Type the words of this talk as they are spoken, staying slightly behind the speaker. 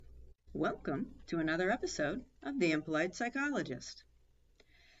Welcome to another episode of The Impolite Psychologist.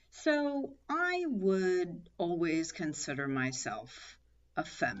 So, I would always consider myself a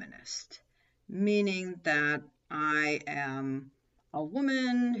feminist, meaning that I am a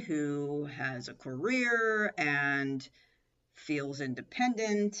woman who has a career and feels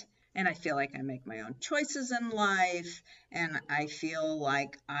independent, and I feel like I make my own choices in life, and I feel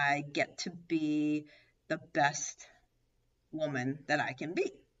like I get to be the best woman that I can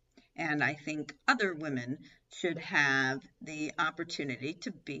be. And I think other women should have the opportunity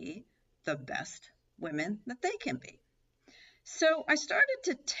to be the best women that they can be. So I started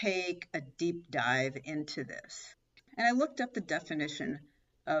to take a deep dive into this. And I looked up the definition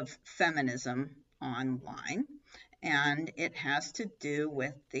of feminism online, and it has to do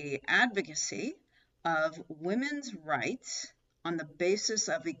with the advocacy of women's rights on the basis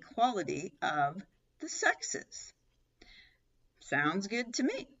of equality of the sexes. Sounds good to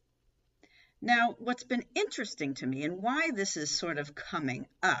me. Now, what's been interesting to me and why this is sort of coming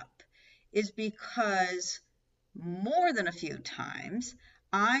up is because more than a few times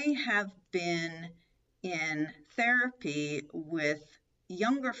I have been in therapy with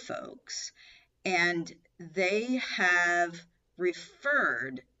younger folks, and they have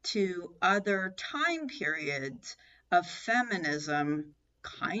referred to other time periods of feminism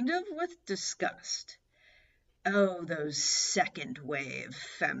kind of with disgust. Oh, those second wave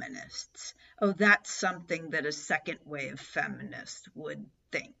feminists. Oh, that's something that a second wave feminist would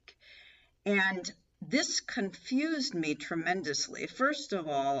think. And this confused me tremendously. First of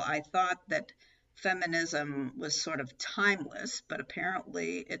all, I thought that feminism was sort of timeless, but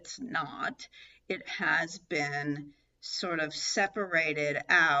apparently it's not. It has been sort of separated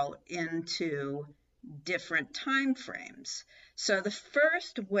out into different time frames. So the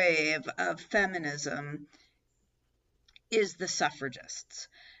first wave of feminism is the suffragists.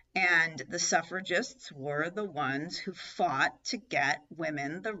 And the suffragists were the ones who fought to get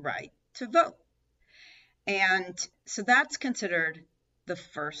women the right to vote. And so that's considered the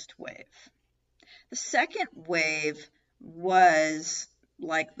first wave. The second wave was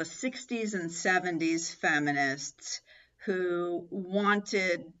like the 60s and 70s feminists who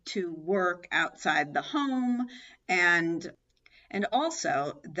wanted to work outside the home, and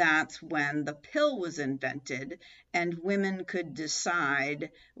also, that's when the pill was invented and women could decide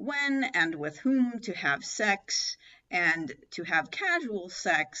when and with whom to have sex and to have casual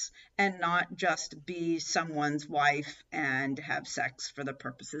sex and not just be someone's wife and have sex for the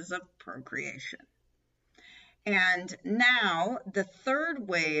purposes of procreation. And now the third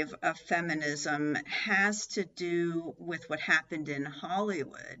wave of feminism has to do with what happened in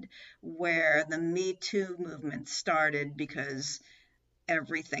Hollywood, where the Me Too movement started because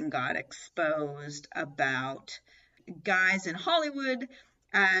everything got exposed about guys in Hollywood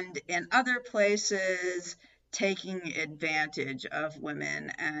and in other places taking advantage of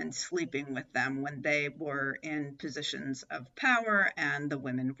women and sleeping with them when they were in positions of power and the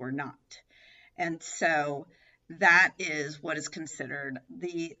women were not. And so that is what is considered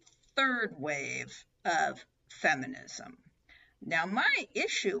the third wave of feminism. Now, my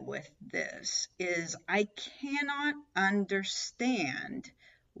issue with this is I cannot understand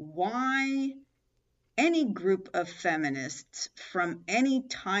why any group of feminists from any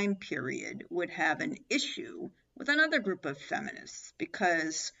time period would have an issue with another group of feminists,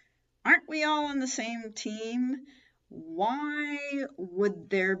 because aren't we all on the same team? Why would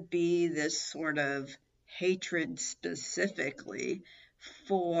there be this sort of hatred specifically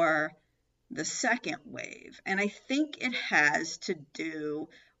for the second wave? And I think it has to do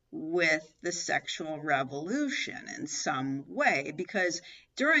with the sexual revolution in some way, because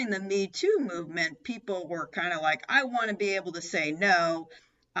during the Me Too movement, people were kind of like, I want to be able to say no.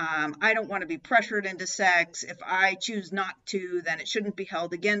 I don't want to be pressured into sex. If I choose not to, then it shouldn't be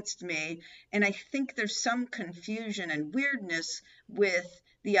held against me. And I think there's some confusion and weirdness with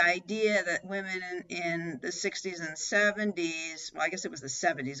the idea that women in the 60s and 70s, well, I guess it was the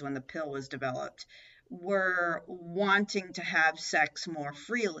 70s when the pill was developed, were wanting to have sex more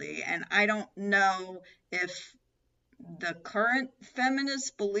freely. And I don't know if the current feminists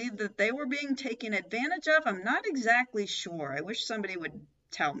believe that they were being taken advantage of. I'm not exactly sure. I wish somebody would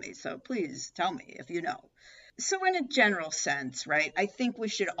tell me. So please tell me if you know. So in a general sense, right, I think we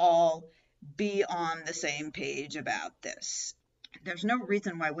should all be on the same page about this. There's no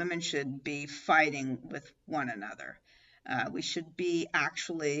reason why women should be fighting with one another. We should be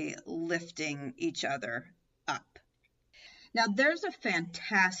actually lifting each other up. Now, there's a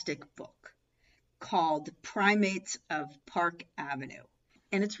fantastic book called Primates of Park Avenue,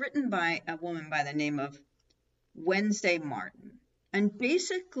 and it's written by a woman by the name of Wednesday Martin. And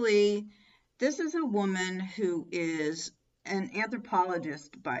basically, this is a woman who is an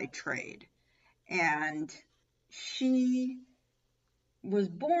anthropologist by trade. And she was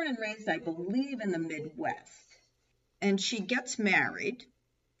born and raised, I believe, in the Midwest. And she gets married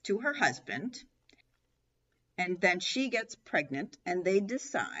to her husband. And then she gets pregnant, and they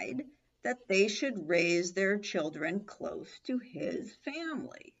decide that they should raise their children close to his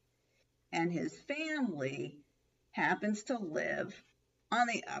family. And his family happens to live on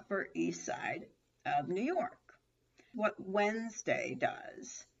the Upper East Side of New York. What Wednesday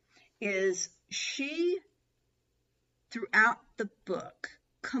does is she, throughout the book,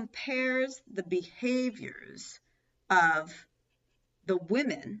 compares the behaviors of the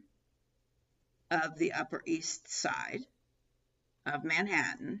women of the Upper East Side of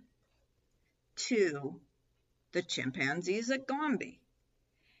Manhattan to the chimpanzees at Gombe.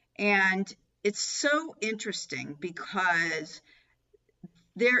 And it's so interesting because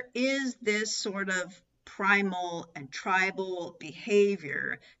there is this sort of primal and tribal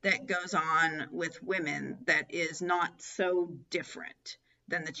behavior that goes on with women that is not so different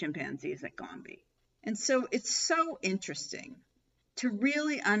than the chimpanzees at Gombe. And so it's so interesting to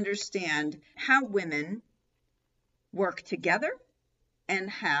really understand how women work together and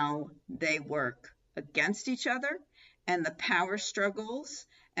how they work against each other, and the power struggles,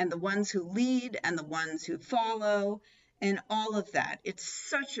 and the ones who lead and the ones who follow, and all of that. It's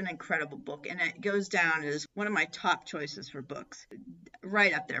such an incredible book, and it goes down as one of my top choices for books.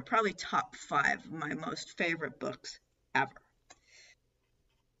 Right up there, probably top 5 of my most favorite books ever.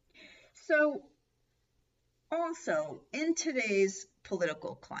 So, also, in today's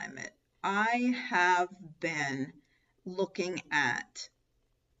political climate, I have been looking at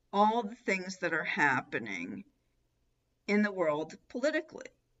all the things that are happening in the world politically.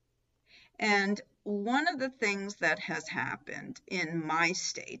 And one of the things that has happened in my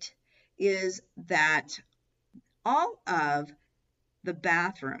state is that all of the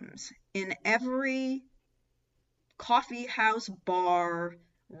bathrooms in every coffee house, bar,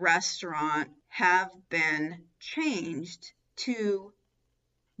 restaurant have been changed to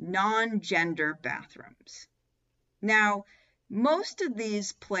non-gender bathrooms. Now, most of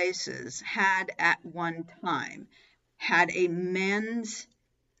these places had at one time had a men's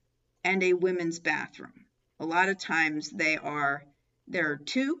and a women's bathroom. A lot of times there are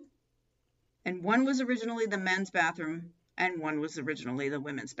two, and one was originally the men's bathroom and one was originally the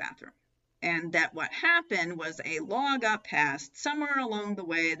women's bathroom. And that what happened was a law got passed somewhere along the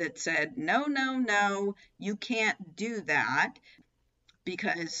way that said, no, no, no, you can't do that,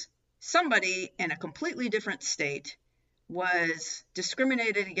 because somebody in a completely different state was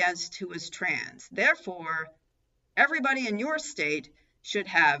discriminated against who was trans. Therefore, everybody in your state should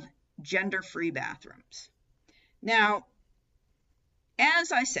have gender-free bathrooms. Now,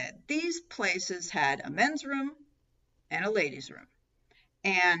 as I said, these places had a men's room and a ladies' room.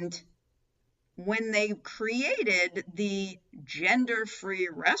 And when they created the gender-free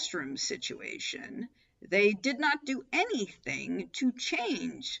restroom situation, they did not do anything to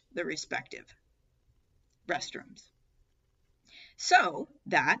change the respective restrooms. So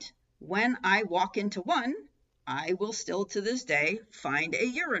that when I walk into one, I will still to this day find a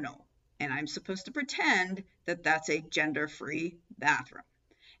urinal, and I'm supposed to pretend that that's a gender-free bathroom.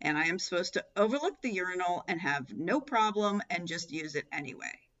 And I am supposed to overlook the urinal and have no problem and just use it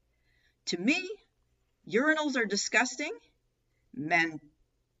anyway. To me, urinals are disgusting. Men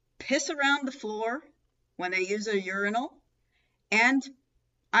piss around the floor when they use a urinal, and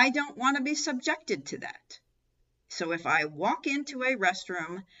I don't want to be subjected to that. So if I walk into a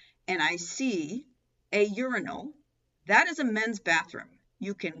restroom and I see a urinal, that is a men's bathroom.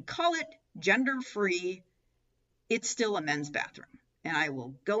 You can call it gender-free. It's still a men's bathroom. And I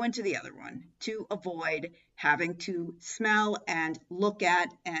will go into the other one to avoid having to smell and look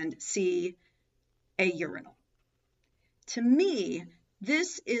at and see a urinal. To me,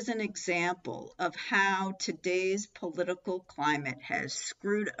 this is an example of how today's political climate has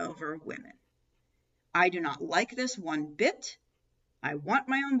screwed over women. I do not like this one bit. I want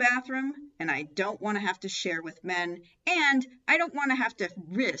my own bathroom, and I don't want to have to share with men, and I don't want to have to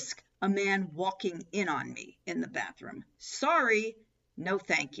risk a man walking in on me in the bathroom. Sorry, no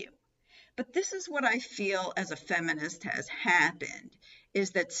thank you. But this is what I feel as a feminist has happened,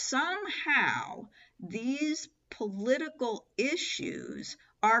 is that somehow these political issues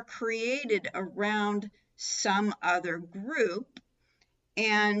are created around some other group,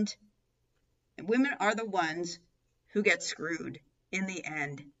 and women are the ones who get screwed in the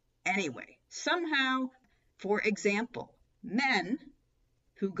end anyway. Somehow, for example, men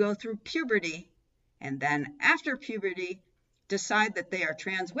who go through puberty and then after puberty decide that they are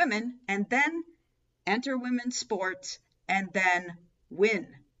trans women and then enter women's sports and then win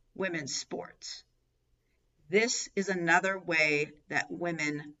women's sports. This is another way that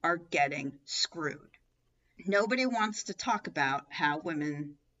women are getting screwed. Nobody wants to talk about how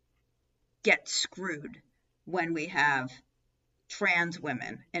women get screwed when we have trans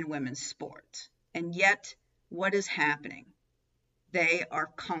women in women's sports. And yet, what is happening? They are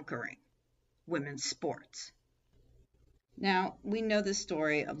conquering women's sports. Now, we know the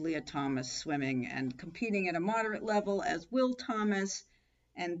story of Leah Thomas swimming and competing at a moderate level as Will Thomas,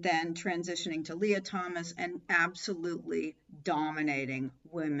 and then transitioning to Leah Thomas and absolutely dominating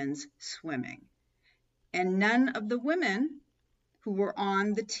women's swimming. And none of the women who were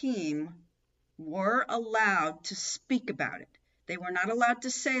on the team were allowed to speak about it. They were not allowed to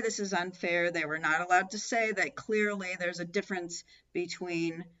say this is unfair. They were not allowed to say that clearly there's a difference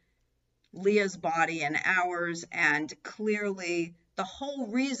between Leah's body and ours, and clearly the whole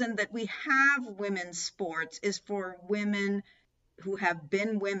reason that we have women's sports is for women who have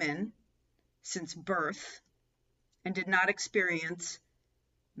been women since birth and did not experience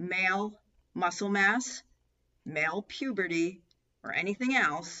male muscle mass, male puberty, or anything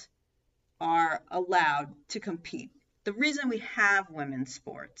else are allowed to compete. The reason we have women's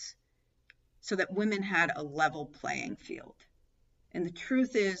sports so that women had a level playing field. And the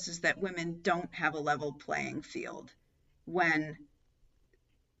truth is that women don't have a level playing field when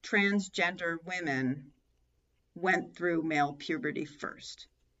transgender women went through male puberty first.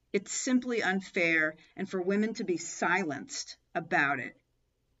 It's simply unfair, and for women to be silenced about it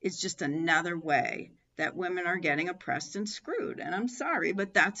is just another way that women are getting oppressed and screwed. And I'm sorry,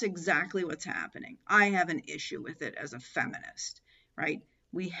 but that's exactly what's happening. I have an issue with it as a feminist, right?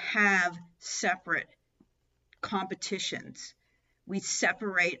 We have separate competitions. We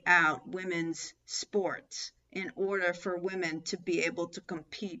separate out women's sports in order for women to be able to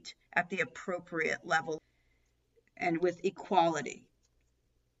compete at the appropriate level and with equality.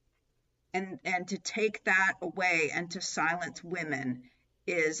 And to take that away and to silence women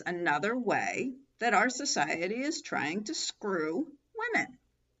is another way that our society is trying to screw women.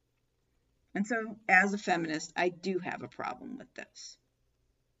 And so, as a feminist, I do have a problem with this.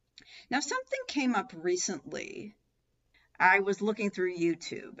 Now, something came up recently. I was looking through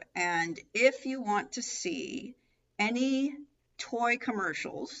YouTube, and if you want to see any toy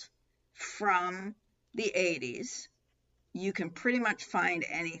commercials from the 80s, you can pretty much find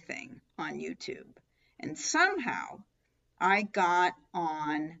anything on YouTube. And somehow I got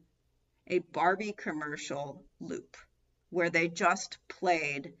on a Barbie commercial loop where they just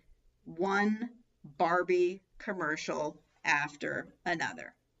played one Barbie commercial after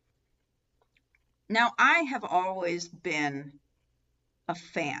another. Now, I have always been a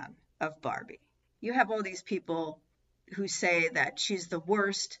fan of Barbie. You have all these people who say that she's the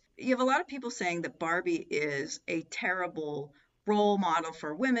worst. You have a lot of people saying that Barbie is a terrible role model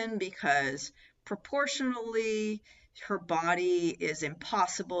for women because proportionally her body is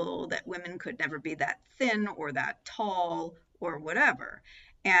impossible, that women could never be that thin or that tall or whatever,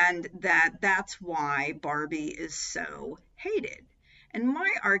 and that's why Barbie is so hated. And my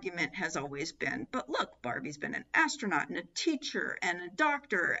argument has always been, but look, Barbie's been an astronaut and a teacher and a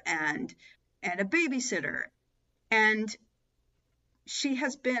doctor and a babysitter. And she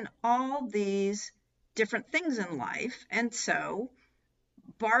has been all these different things in life. And so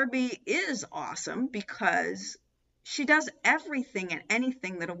Barbie is awesome because she does everything and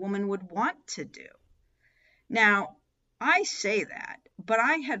anything that a woman would want to do. Now, I say that, but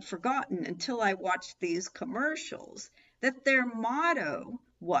I had forgotten until I watched these commercials that their motto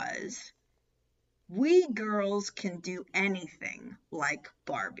was, "We girls can do anything like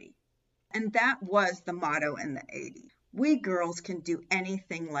Barbie." And that was the motto in the 80s. We girls can do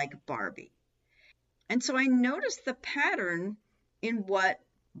anything like Barbie. And so I noticed the pattern in what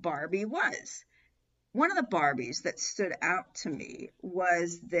Barbie was. One of the Barbies that stood out to me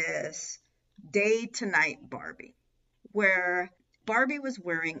was this day to night Barbie, where Barbie was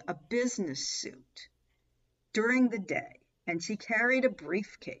wearing a business suit during the day, and she carried a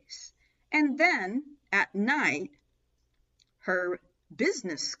briefcase. And then at night, her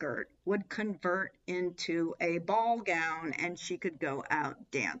business skirt would convert into a ball gown and she could go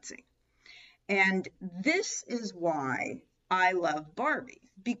out dancing. And this is why I love Barbie,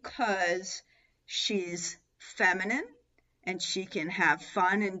 because she's feminine and she can have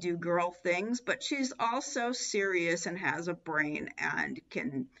fun and do girl things, but she's also serious and has a brain and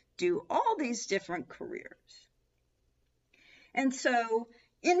can do all these different careers. And so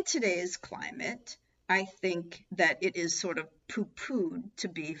in today's climate, I think that it is sort of poo-pooed to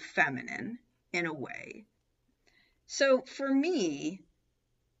be feminine in a way. So for me,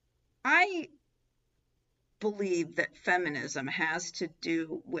 I believe that feminism has to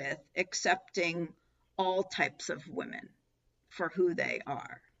do with accepting all types of women for who they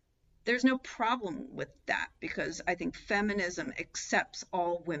are. There's no problem with that because I think feminism accepts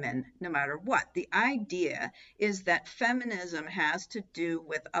all women no matter what. The idea is that feminism has to do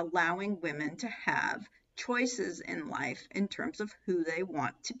with allowing women to have choices in life in terms of who they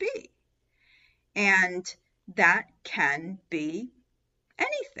want to be. And that can be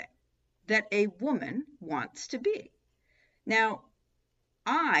anything that a woman wants to be. Now,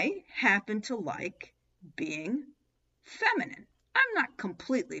 I happen to like being feminine. I'm not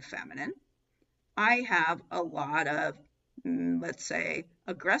completely feminine. I have a lot of, let's say,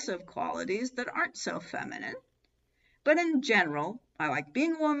 aggressive qualities that aren't so feminine. But in general, I like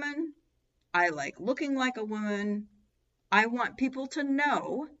being a woman. I like looking like a woman. I want people to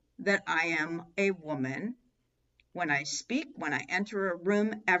know that I am a woman when I speak, when I enter a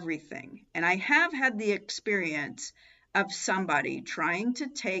room, everything. And I have had the experience of somebody trying to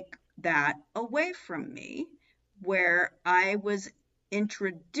take that away from me, where I was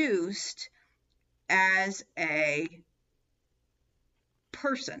introduced as a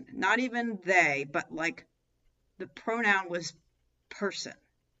person, not even they, but like the pronoun was person.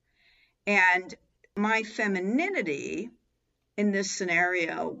 And my femininity in this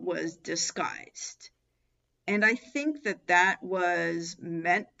scenario was disguised. And I think that that was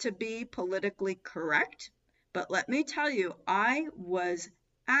meant to be politically correct. But let me tell you, I was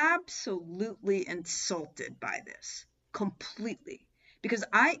absolutely insulted by this, completely. Because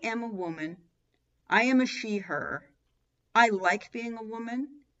I am a woman. I am a she, her. I like being a woman.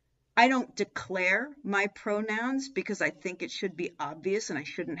 I don't declare my pronouns because I think it should be obvious and I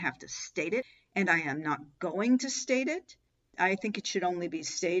shouldn't have to state it. And I am not going to state it. I think it should only be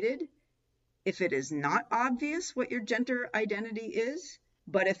stated if it is not obvious what your gender identity is.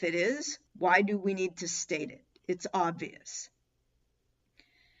 But if it is, why do we need to state it? It's obvious.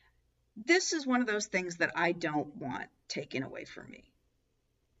 This is one of those things that I don't want taken away from me.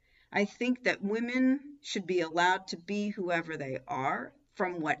 I think that women should be allowed to be whoever they are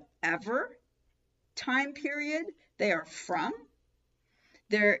from whatever time period they are from.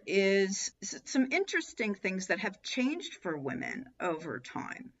 There is some interesting things that have changed for women over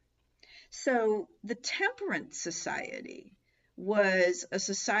time. So the Temperance Society was a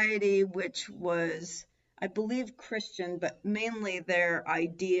society which was, I believe, Christian, but mainly their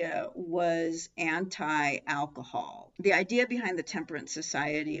idea was anti-alcohol. The idea behind the Temperance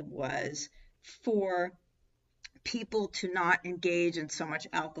Society was for people to not engage in so much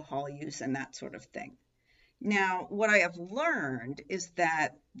alcohol use and that sort of thing. Now, what I have learned is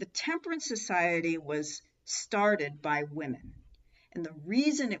that the Temperance Society was started by women. And the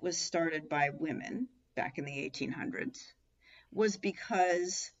reason it was started by women back in the 1800s was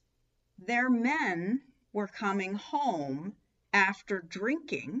because their men were coming home after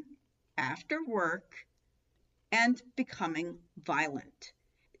drinking, after work, and becoming violent.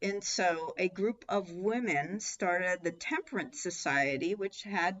 And so a group of women started the Temperance Society, which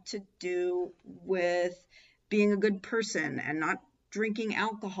had to do with being a good person and not drinking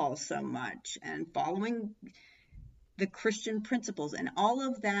alcohol so much and following the Christian principles and all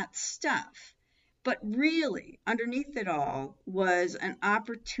of that stuff. But really, underneath it all was an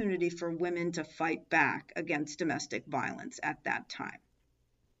opportunity for women to fight back against domestic violence at that time.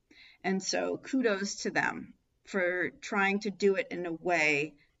 And so kudos to them for trying to do it in a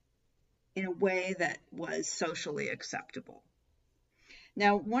way that was socially acceptable.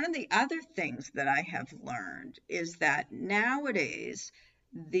 Now, one of the other things that I have learned is that nowadays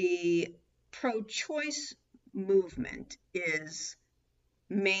the pro-choice movement is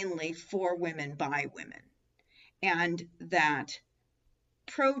mainly for women by women, and that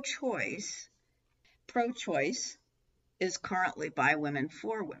pro-choice is currently by women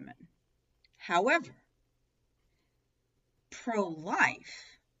for women. However, pro-life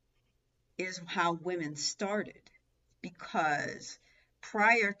is how women started, because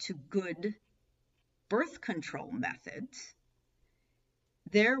prior to good birth control methods,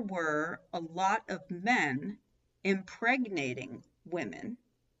 there were a lot of men impregnating women,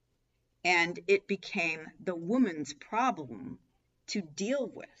 and it became the woman's problem to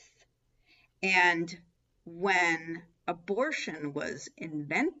deal with. And when abortion was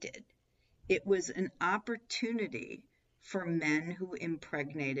invented, it was an opportunity for men who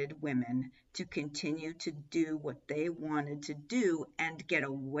impregnated women to continue to do what they wanted to do and get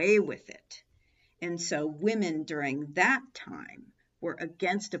away with it. And so women during that time were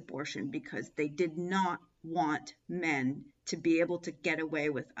against abortion because they did not want men to be able to get away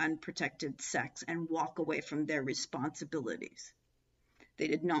with unprotected sex and walk away from their responsibilities. They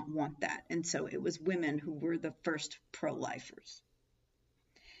did not want that. And so it was women who were the first pro-lifers.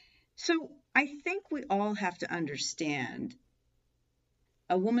 So I think we all have to understand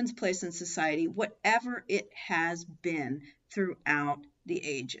a woman's place in society, whatever it has been throughout the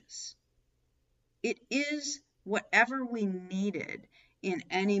ages. It is whatever we needed in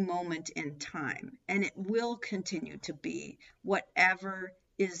any moment in time, and it will continue to be whatever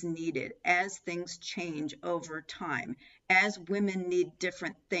is needed as things change over time, as women need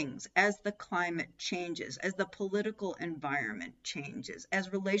different things, as the climate changes, as the political environment changes,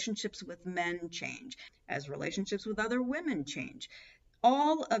 as relationships with men change, as relationships with other women change.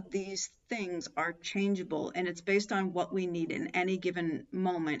 All of these things are changeable, and it's based on what we need in any given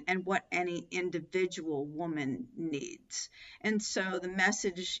moment and what any individual woman needs. And so the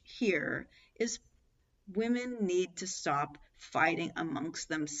message here is women need to stop fighting amongst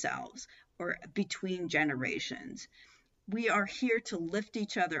themselves or between generations. We are here to lift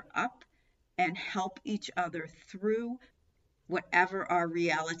each other up and help each other through whatever our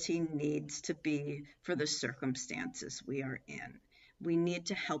reality needs to be for the circumstances we are in. We need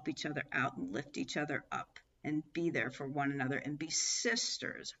to help each other out and lift each other up and be there for one another and be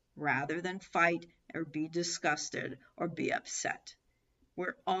sisters rather than fight or be disgusted or be upset.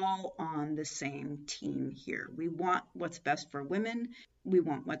 We're all on the same team here. We want what's best for women. We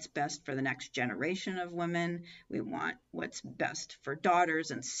want what's best for the next generation of women. We want what's best for daughters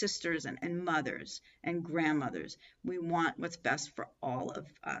and sisters and mothers and grandmothers. We want what's best for all of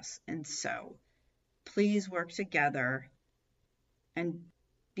us. And so please work together and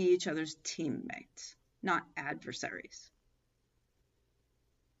be each other's teammates, not adversaries.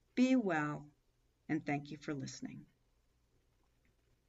 Be well, and thank you for listening.